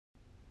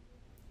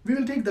We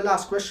will take the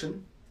last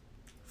question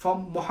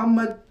from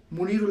Muhammad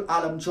Munirul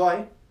Alam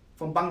Joy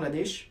from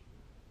Bangladesh.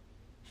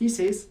 He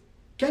says,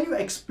 can you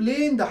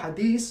explain the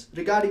hadith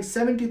regarding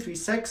 73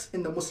 sects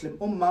in the Muslim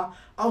Ummah,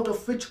 out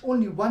of which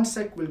only one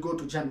sect will go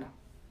to Jannah?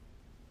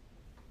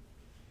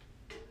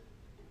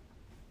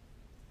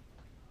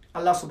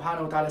 Allah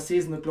subhanahu wa ta'ala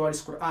says in the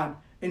glorious Quran,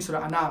 in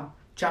Surah An'am,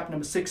 chapter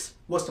number 6,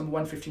 verse number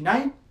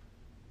 159,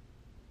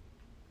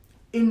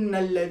 إِنَّ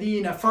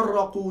الَّذِينَ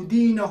فَرَّقُوا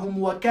دِينَهُمْ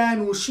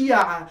وَكَانُوا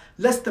شِيَعًا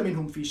لَسْتَ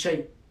مِنْهُمْ فِي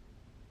شَيْءٍ.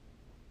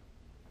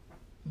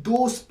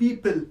 Those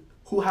people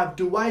who have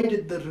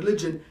divided the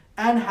religion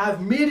and have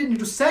made it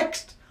into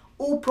sects,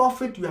 O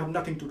Prophet, you have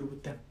nothing to do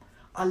with them.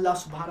 Allah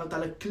subhanahu wa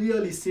ta'ala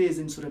clearly says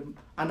in Surah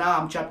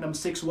An'am, chapter number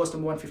 6, verse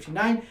number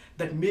 159,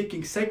 that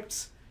making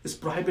sects is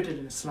prohibited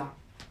in Islam.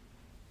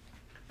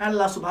 And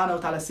Allah subhanahu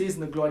wa ta'ala says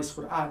in the glorious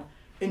Quran,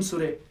 in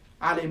Surah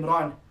Al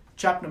Imran,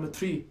 chapter number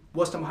 3,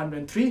 verse number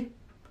 103,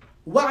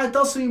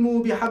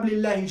 وَاعْتَصِمُوا بِحَبْلِ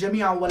اللَّهِ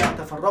جَمِيعًا وَلَا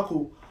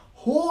تَفَرَّقُوا.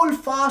 Hold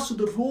fast to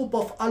the rope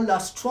of Allah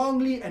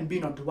strongly and be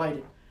not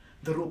divided.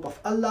 The rope of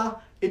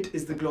Allah, it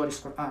is the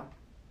glorious Quran.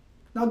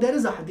 Now there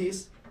is a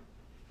hadith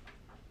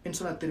in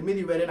Sunnah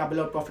Tirmidhi wherein our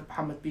beloved Prophet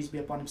Muhammad, peace be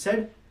upon him,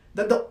 said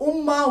that the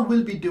Ummah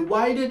will be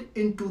divided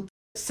into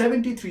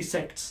 73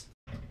 sects.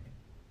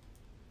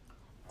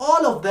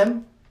 All of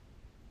them,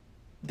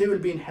 they will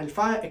be in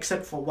hellfire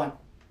except for one.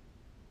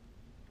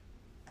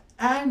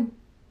 And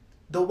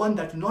the one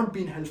that will not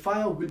be in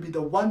hellfire will be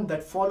the one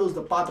that follows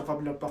the path of our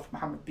beloved Prophet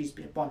Muhammad, peace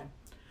be upon him.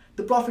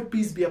 The Prophet,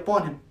 peace be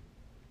upon him,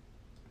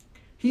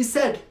 he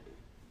said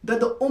that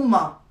the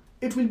Ummah,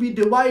 it will be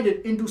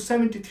divided into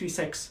 73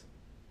 sects.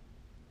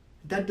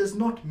 That does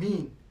not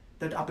mean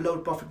that our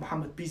beloved Prophet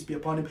Muhammad, peace be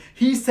upon him,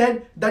 he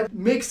said that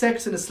make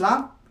sects in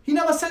Islam. He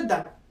never said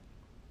that.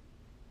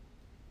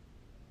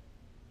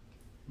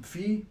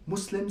 We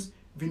Muslims,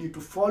 we need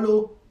to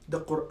follow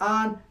the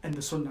Quran and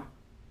the Sunnah.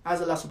 As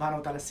Allah subhanahu wa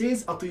ta'ala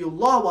says,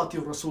 Atiyullah wa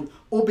atiyur Rasul.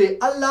 Obey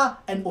Allah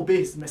and obey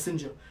His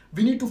Messenger.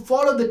 We need to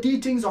follow the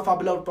teachings of our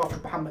beloved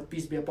Prophet Muhammad,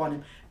 peace be upon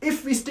him.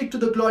 If we stick to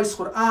the glorious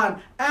Quran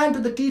and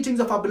to the teachings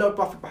of our beloved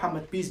Prophet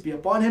Muhammad, peace be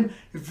upon him,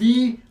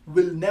 we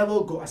will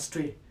never go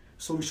astray.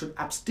 So we should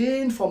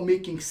abstain from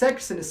making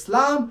sects in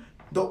Islam.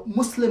 The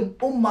Muslim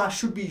Ummah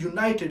should be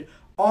united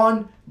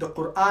on the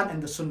Quran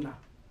and the Sunnah.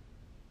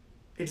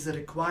 It is a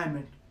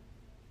requirement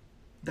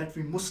that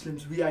we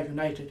Muslims, we are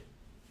united.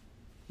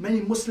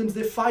 Many Muslims,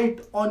 they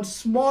fight on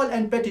small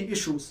and petty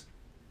issues.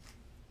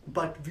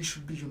 But we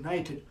should be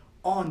united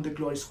on the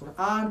glorious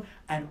Quran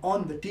and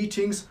on the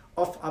teachings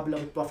of our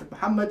beloved Prophet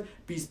Muhammad,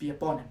 peace be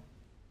upon him.